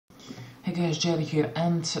Hey guys, Jerry here,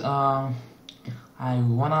 and I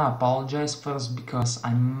wanna apologize first because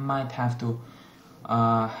I might have to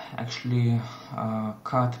actually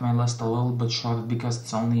cut my list a little bit short because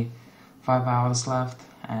it's only 5 hours left,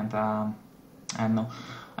 and I don't know.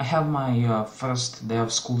 I have my first day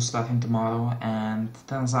of school starting tomorrow, and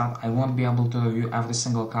turns out I won't be able to review every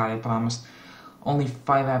single car I promised. Only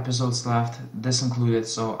 5 episodes left, this included,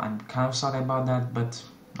 so I'm kind of sorry about that, but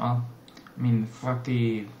well, I mean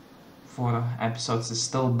 44 episodes is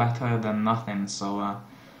still better than nothing, so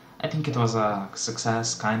I think it was a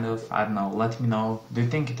success, kind of. I don't know, let me know. Do you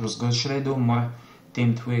think it was good? Should I do more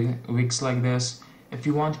themed weeks like this? If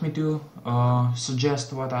you want me to,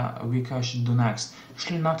 suggest what a week I should do next.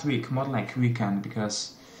 Actually, not week, more like weekend,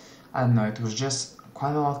 because I don't know, it was just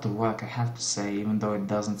quite a lot of work, I have to say, even though it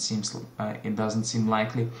doesn't seem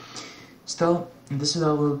likely. Still, in this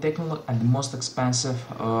video we'll take a look at the most expensive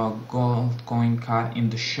gold coin car in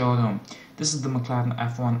the showroom. This is the McLaren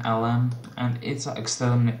F1 LM, and it's an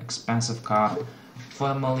extremely expensive car,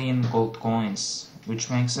 4 million gold coins, which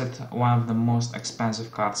makes it one of the most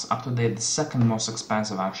expensive cars up to date, the second most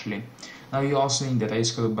expensive actually. Now you also need the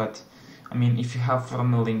race crew, but I mean, if you have 4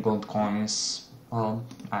 million gold coins, well,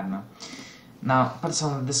 I don't know. Now,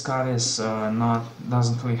 personally, this car is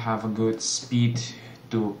doesn't really have a good speed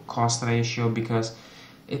to cost ratio because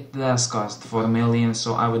it does cost 4 million,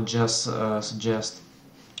 so I would just suggest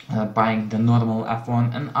buying the normal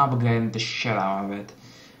F1 and upgrading the shit out of it.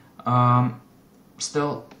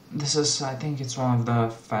 Still, this is, I think it's one of the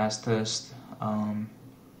fastest, I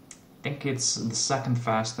think it's the second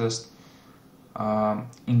fastest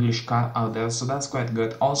English car out there, so that's quite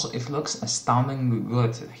good. Also, it looks astoundingly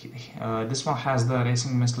good. This one has the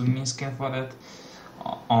RacingGamerSlovenia skin for it,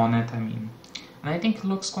 on it, I mean, and I think it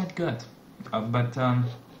looks quite good, but I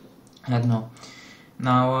don't know.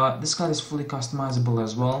 Now, this car is fully customizable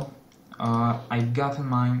as well. I got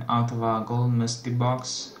mine out of a gold mystery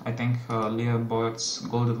box. I think leaderboards,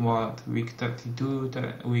 gold award, week 32,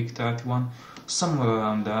 week 31, somewhere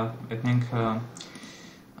around there, I think.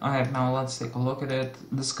 Alright, now let's take a look at it.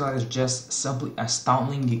 This car is just simply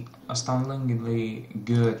astoundingly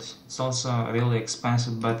good. It's also really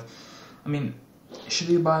expensive, but I mean, should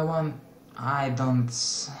you buy one? I don't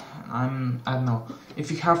know. If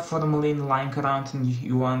you have 4 million lying around and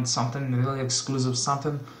you want something really exclusive,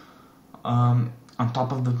 something on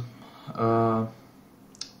top of the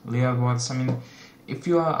leaderboards, I mean, if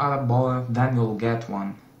you are a baller, then you'll get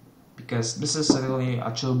one, because this is really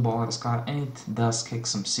a chill baller's car and it does kick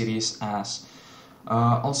some serious ass.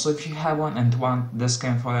 Also, if you have one and want this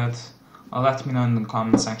skin for it, let me know in the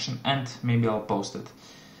comment section and maybe I'll post it.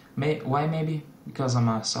 Why maybe? Because I'm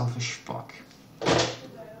a selfish fuck.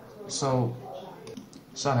 So,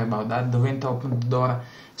 sorry about that, the wind opened the door.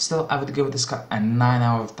 Still, I would give this car a 9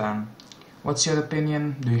 out of 10. What's your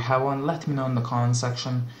opinion? Do you have one? Let me know in the comment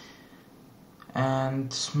section.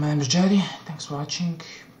 And my name is Jerry, thanks for watching,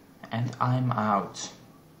 and I'm out.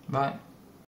 Bye.